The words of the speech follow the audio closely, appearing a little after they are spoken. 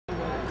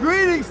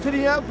Greetings to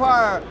the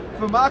Empire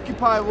from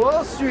Occupy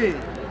Wall Street.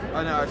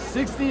 On our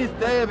 60th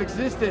day of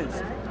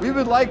existence, we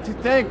would like to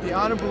thank the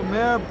Honorable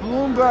Mayor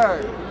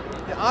Bloomberg,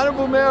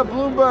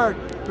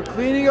 for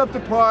cleaning up the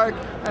park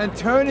and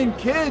turning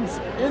kids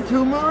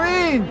into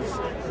Marines.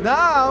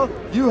 Now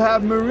you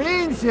have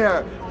Marines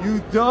here.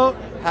 You don't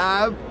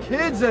have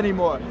kids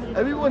anymore.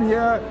 Everyone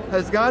here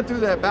has gone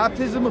through their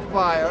baptism of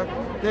fire.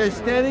 They're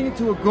standing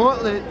into a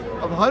gauntlet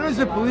of hundreds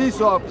of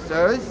police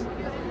officers,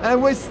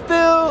 and we're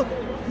still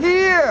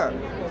here.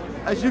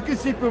 As you can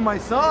see from my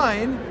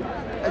sign,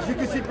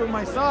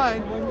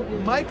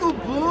 Michael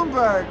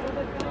Bloomberg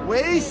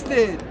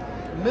wasted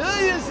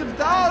millions of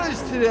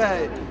dollars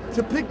today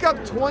to pick up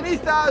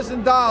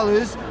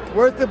 $20,000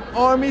 worth of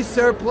Army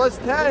surplus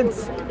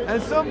tents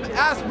and some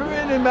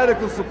aspirin and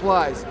medical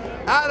supplies.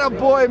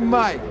 Attaboy,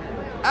 Mike.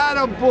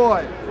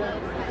 Attaboy.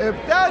 If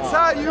that's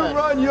how you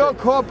run your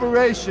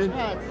corporation,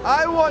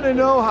 I want to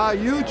know how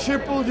you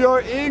tripled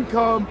your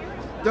income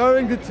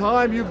during the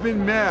time you've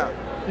been mayor,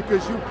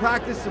 because you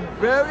practice some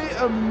very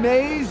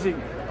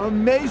amazing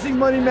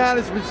money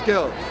management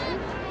skills.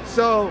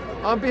 So,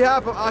 on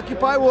behalf of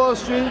Occupy Wall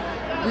Street,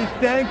 we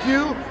thank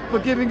you for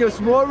giving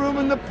us more room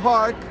in the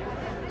park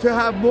to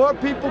have more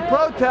people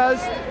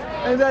protest,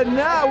 and that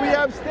now we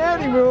have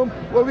standing room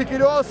where we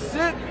can all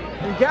sit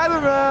and gather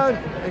around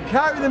and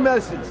carry the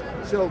message.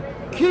 So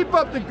keep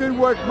up the good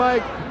work,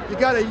 Mike. You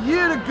got a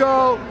year to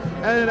go,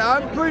 and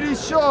I'm pretty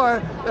sure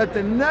that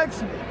the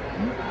next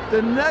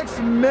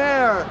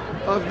mayor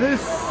of this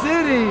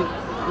city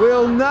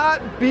will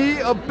not be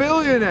a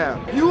billionaire.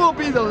 You will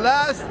be the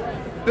last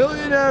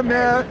billionaire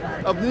mayor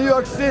of New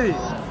York City.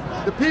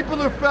 The people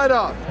are fed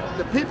up.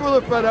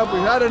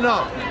 We've had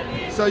enough.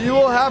 So you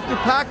will have to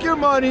pack your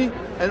money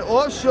and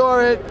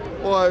offshore it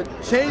or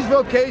change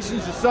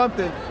locations or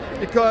something,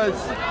 because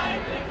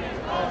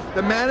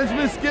the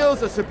management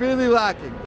skills are severely lacking.